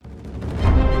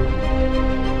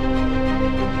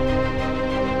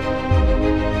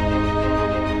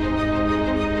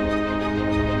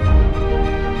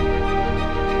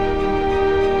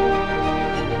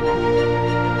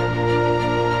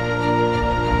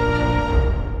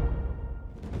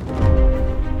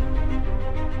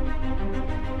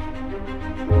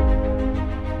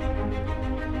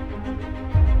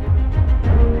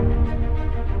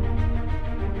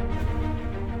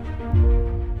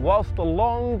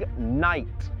long night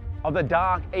of the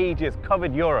Dark Ages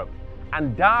covered Europe,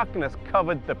 and darkness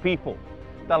covered the people,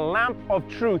 the lamp of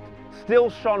truth still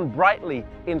shone brightly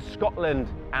in Scotland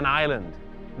and Ireland.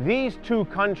 These two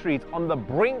countries on the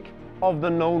brink of the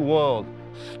known world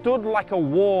stood like a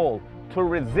wall to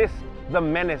resist the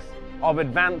menace of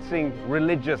advancing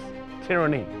religious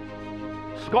tyranny.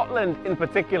 Scotland in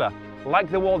particular, like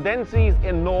the Waldenses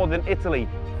in northern Italy,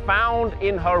 found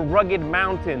in her rugged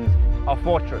mountains a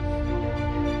fortress.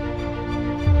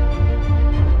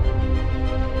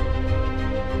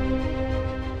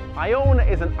 Iona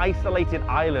is an isolated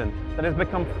island that has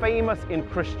become famous in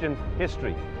Christian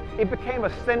history. It became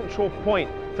a central point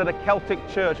to the Celtic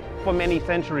Church for many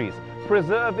centuries,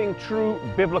 preserving true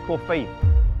biblical faith,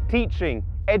 teaching,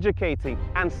 educating,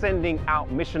 and sending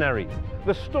out missionaries.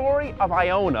 The story of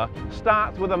Iona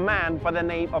starts with a man by the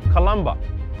name of Columba,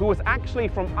 who was actually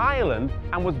from Ireland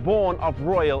and was born of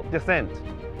royal descent.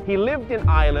 He lived in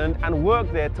Ireland and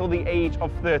worked there till the age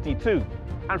of 32.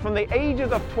 And from the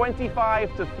ages of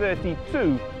 25 to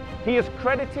 32, he is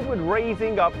credited with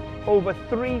raising up over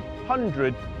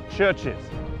 300 churches.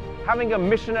 Having a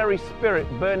missionary spirit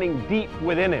burning deep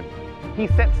within him, he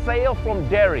set sail from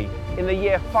Derry in the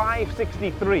year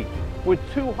 563 with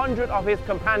 200 of his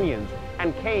companions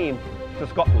and came to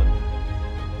Scotland.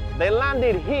 They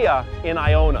landed here in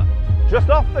Iona, just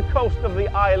off the coast of the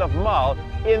Isle of Mull,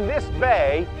 in this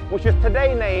bay, which is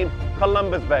today named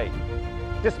Columba's Bay.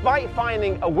 Despite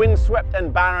finding a windswept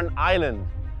and barren island,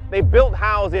 they built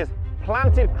houses,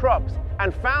 planted crops,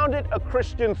 and founded a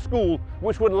Christian school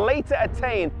which would later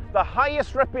attain the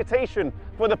highest reputation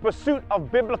for the pursuit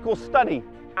of biblical study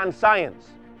and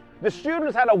science. The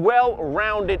students had a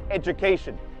well-rounded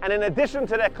education, and in addition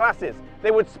to their classes,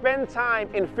 they would spend time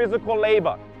in physical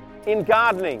labor, in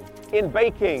gardening, in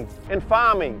baking, in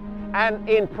farming, and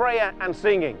in prayer and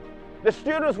singing. The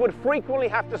students would frequently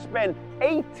have to spend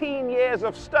 18 years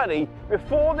of study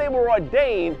before they were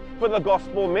ordained for the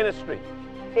gospel ministry.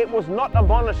 It was not a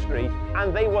monastery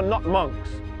and they were not monks.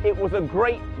 It was a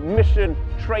great mission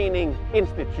training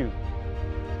institute.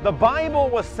 The Bible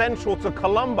was central to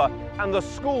Columba and the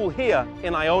school here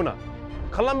in Iona.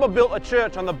 Columba built a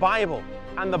church on the Bible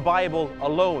and the Bible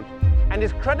alone, and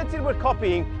is credited with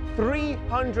copying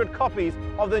 300 copies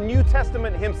of the New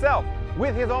Testament himself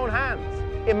with his own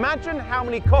hands. Imagine how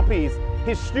many copies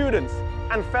his students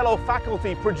and fellow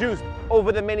faculty produced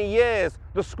over the many years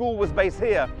the school was based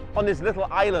here on this little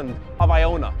island of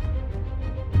Iona.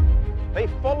 They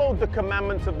followed the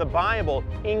commandments of the Bible,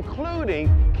 including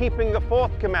keeping the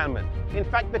fourth commandment. In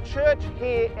fact, the church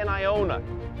here in Iona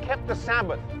kept the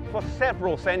Sabbath for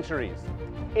several centuries.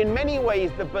 In many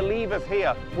ways, the believers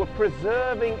here were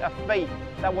preserving a faith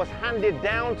that was handed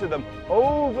down to them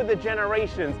over the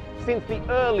generations since the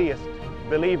earliest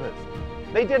believers.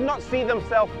 They did not see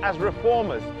themselves as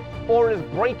reformers or as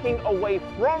breaking away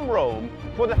from Rome,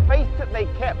 for the faith that they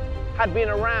kept had been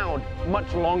around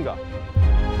much longer.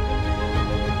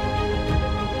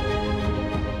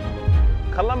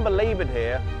 Columba labored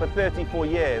here for 34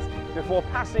 years before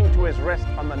passing to his rest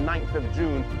on the 9th of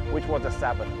June, which was a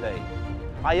Sabbath day.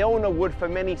 Iona would for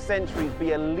many centuries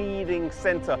be a leading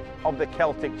center of the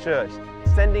Celtic Church,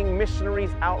 sending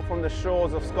missionaries out from the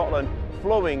shores of Scotland,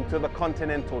 flowing to the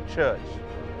continental church.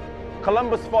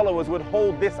 Columba's followers would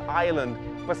hold this island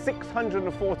for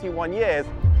 641 years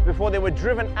before they were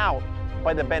driven out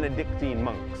by the Benedictine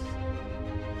monks.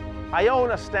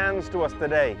 Iona stands to us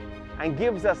today and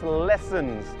gives us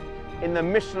lessons in the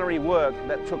missionary work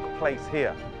that took place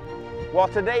here. While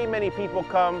today many people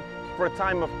come for a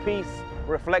time of peace,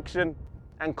 reflection,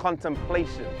 and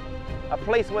contemplation, a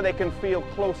place where they can feel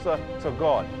closer to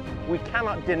God, we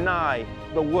cannot deny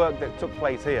the work that took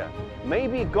place here.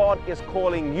 Maybe God is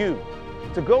calling you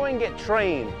to go and get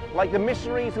trained, like the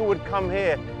missionaries who would come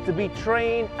here to be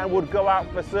trained and would go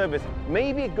out for service.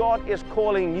 Maybe God is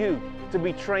calling you to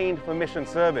be trained for mission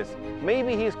service.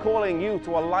 Maybe He's calling you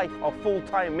to a life of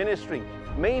full-time ministry.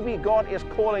 Maybe God is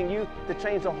calling you to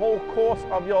change the whole course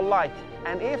of your life.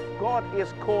 And if God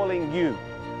is calling you,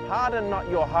 harden not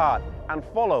your heart and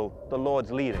follow the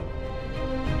Lord's leading.